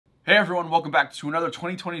Hey everyone, welcome back to another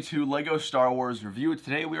 2022 LEGO Star Wars review.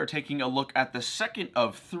 Today we are taking a look at the second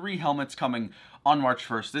of 3 helmets coming on March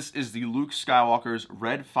 1st. This is the Luke Skywalker's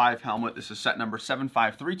Red 5 helmet. This is set number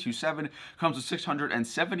 75327. Comes with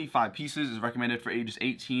 675 pieces, is recommended for ages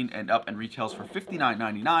 18 and up, and retails for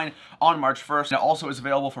 $59.99 on March 1st. It also is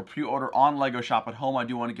available for pre-order on LEGO Shop at Home. I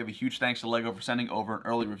do want to give a huge thanks to LEGO for sending over an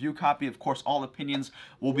early review copy. Of course, all opinions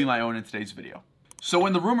will be my own in today's video. So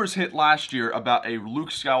when the rumors hit last year about a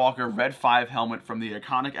Luke Skywalker Red 5 helmet from the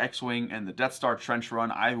iconic X-Wing and the Death Star trench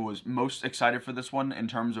run, I was most excited for this one in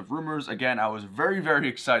terms of rumors. Again, I was very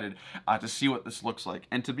excited to see what this looks like.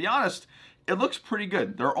 And to be honest, it looks pretty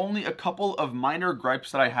good. There are only a couple of minor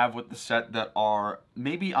gripes that I have with the set that are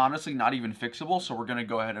maybe honestly not even fixable, so we're going to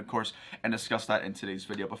go ahead, of course, and discuss that in today's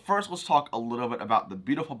video. But first, let's talk a little bit about the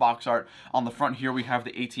beautiful box art. On the front here, we have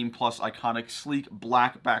the 18+ iconic sleek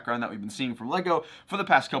black background that we've been seeing from LEGO for the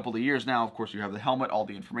past couple of years now. Of course, you have the helmet, all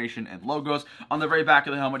the information and logos. On the very back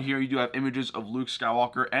of the helmet here, you do have images of Luke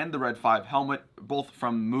Skywalker and the Red 5 helmet, both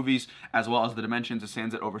from movies, as well as the dimensions. It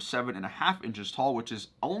stands at over 7.5 inches tall, which is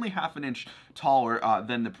only half an inch taller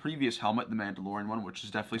than the previous helmet, the Mandalorian one, which is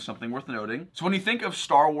definitely something worth noting. So when you think of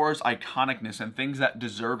Star Wars iconicness and things that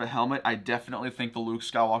deserve a helmet, I definitely think the Luke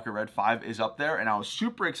Skywalker Red 5 is up there, and I was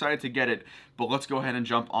super excited to get it, but let's go ahead and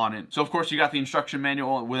jump on in. So of course, you got the instruction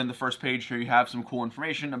manual. Within the first page here, you have some cool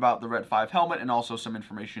information about the Red 5 helmet and also some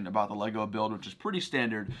information about the LEGO build, which is pretty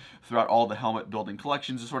standard throughout all the helmet building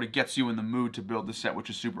collections. It sort of gets you in the mood to build the set, which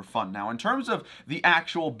is super fun. Now, in terms of the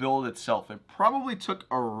actual build itself, it probably took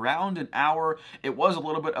around an hour. It was a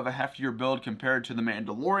little bit of a heftier build compared to the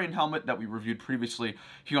Mandalorian helmet that we reviewed previously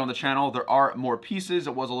here on the channel. There are more pieces.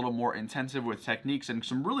 It was a little more intensive with techniques and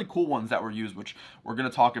some really cool ones that were used, which we're going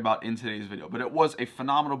to talk about in today's video. But it was a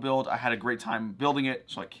phenomenal build. I had a great time building it,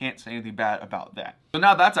 so I can't say anything bad about that. So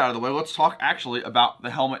now that's out of the way, let's talk actually about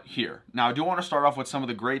the helmet here. Now, I do want to start off with some of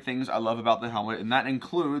the great things I love about the helmet, and that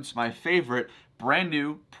includes my favorite brand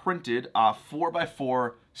new printed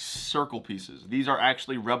 4x4 circle pieces. These are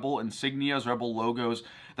actually Rebel insignias, Rebel logos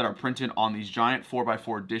that are printed on these giant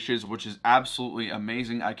 4x4 dishes, which is absolutely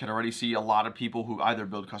amazing. I can already see a lot of people who either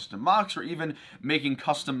build custom mocks or even making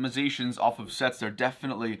customizations off of sets. They're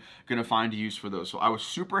definitely going to find use for those. So I was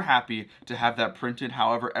super happy to have that printed.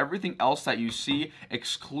 However, everything else that you see,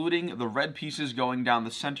 excluding the red pieces going down the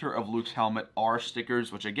center of Luke's helmet, are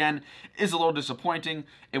stickers, which again is a little disappointing.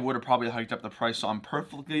 It would have probably hiked up the price, so I'm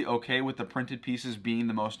perfectly okay with the printed pieces being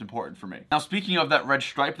the most important for me. Now, speaking of that red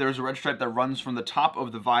stripe, there's a red stripe that runs from the top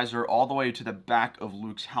of the visor all the way to the back of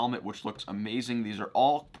Luke's helmet, which looks amazing. These are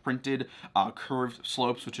all printed curved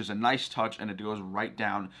slopes, which is a nice touch, and it goes right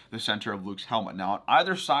down the center of Luke's helmet. Now, on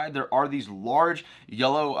either side, there are these large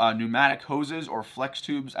yellow pneumatic hoses, or flex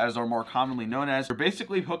tubes, as they're more commonly known as. You're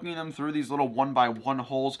basically hooking them through these little 1x1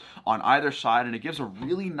 holes on either side, and it gives a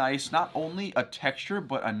really nice, not only a texture,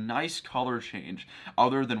 but a nice color change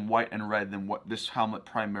other than white and red than what this helmet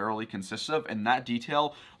primarily consists of, and that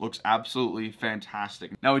detail looks absolutely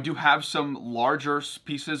fantastic. Now, we do have some larger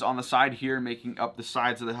pieces on the side here making up the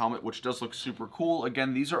sides of the helmet, which does look super cool.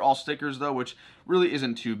 Again, these are all stickers though, which really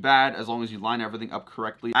isn't too bad as long as you line everything up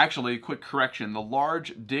correctly. Actually, quick correction, the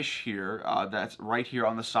large dish here that's right here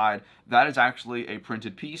on the side, that is actually a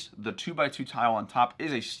printed piece. The 2x2 tile on top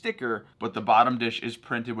is a sticker, but the bottom dish is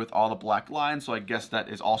printed with all the black lines, so I guess that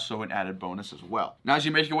is also an added bonus as well. Now, as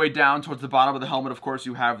you make your way down towards the bottom of the helmet, of course,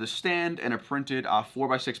 you have the stand and a printed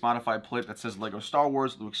 4x6 modified plate that says LEGO Star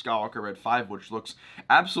Wars Luke Skywalker Red 5, which looks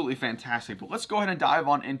absolutely fantastic. But let's go ahead and dive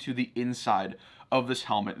on into the inside of this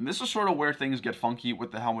helmet, and this is sort of where things get funky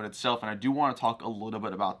with the helmet itself, and I do want to talk a little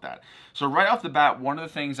bit about that. So right off the bat, one of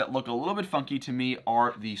the things that look a little bit funky to me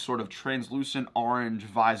are the sort of translucent orange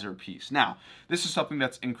visor piece. Now, this is something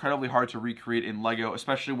that's incredibly hard to recreate in LEGO,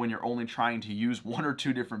 especially when you're only trying to use 1 or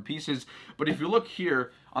 2 different pieces. But if you look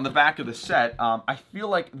here on the back of the set, I feel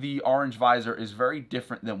like the orange visor is very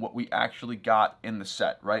different than what we actually got in the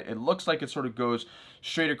set, right? It looks like it sort of goes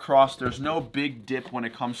straight across. There's no big dip when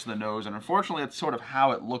it comes to the nose, and unfortunately that's sort of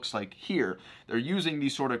how it looks like here. They're using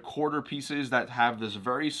these sort of quarter pieces that have this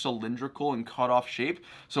very cylindrical and cut off shape,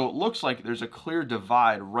 so it looks like there's a clear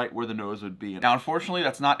divide right where the nose would be. Now, unfortunately,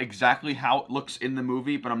 that's not exactly how it looks in the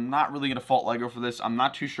movie, but I'm not really going to fault LEGO for this. I'm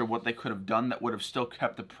not too sure what they could have done that would have still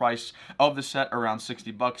kept the price of the set around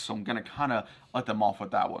 $60, so I'm going to kind of let them off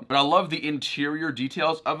with that one. But I love the interior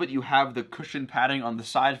details of it. You have the cushion padding on the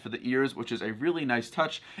side for the ears, which is a really nice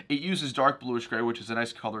touch. It uses dark bluish gray, which is a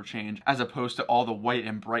nice color change, as opposed to all the white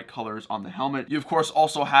and bright colors on the helmet. You, of course,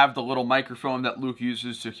 also have the little microphone that Luke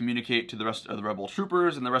uses to communicate to the rest of the Rebel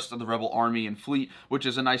troopers and the rest of the Rebel army and fleet, which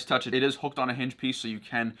is a nice touch. It is hooked on a hinge piece, so you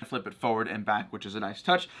can flip it forward and back, which is a nice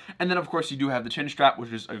touch. And then, of course, you do have the chin strap,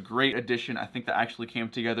 which is a great addition. I think that actually came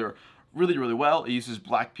together really, really well. It uses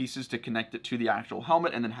black pieces to connect it to the actual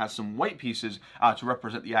helmet, and then has some white pieces to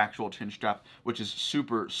represent the actual chin strap, which is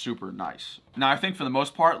super, super nice. Now, I think for the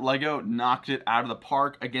most part, LEGO knocked it out of the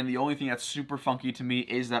park. Again, the only thing that's super funky to me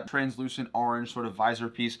is that translucent orange sort of visor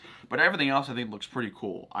piece, but everything else I think looks pretty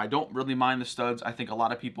cool. I don't really mind the studs. I think a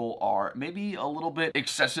lot of people are maybe a little bit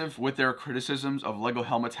excessive with their criticisms of LEGO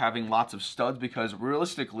helmets having lots of studs, because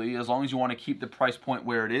realistically, as long as you want to keep the price point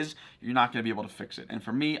where it is, you're not going to be able to fix it. And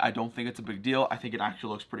for me, I don't think it's a big deal. I think it actually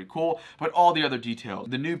looks pretty cool, but all the other details,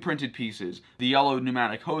 the new printed pieces, the yellow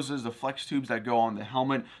pneumatic hoses, the flex tubes that go on the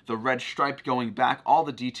helmet, the red stripe going back, all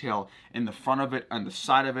the detail in the front of it and the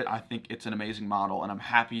side of it, I think it's an amazing model, and I'm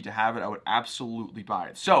happy to have it. I would absolutely buy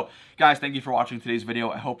it. So, guys, thank you for watching today's video.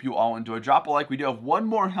 I hope you all enjoyed. Drop a like. We do have one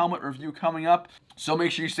more helmet review coming up, so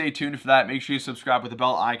make sure you stay tuned for that. Make sure you subscribe with the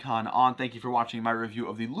bell icon on. Thank you for watching my review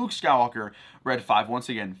of the Luke Skywalker Red 5. Once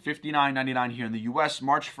again, $59.99 here in the US.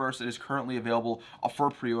 March 1st, it is currently available for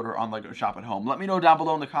pre-order on LEGO Shop at Home. Let me know down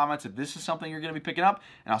below in the comments if this is something you're going to be picking up,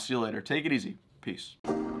 and I'll see you later. Take it easy. Peace.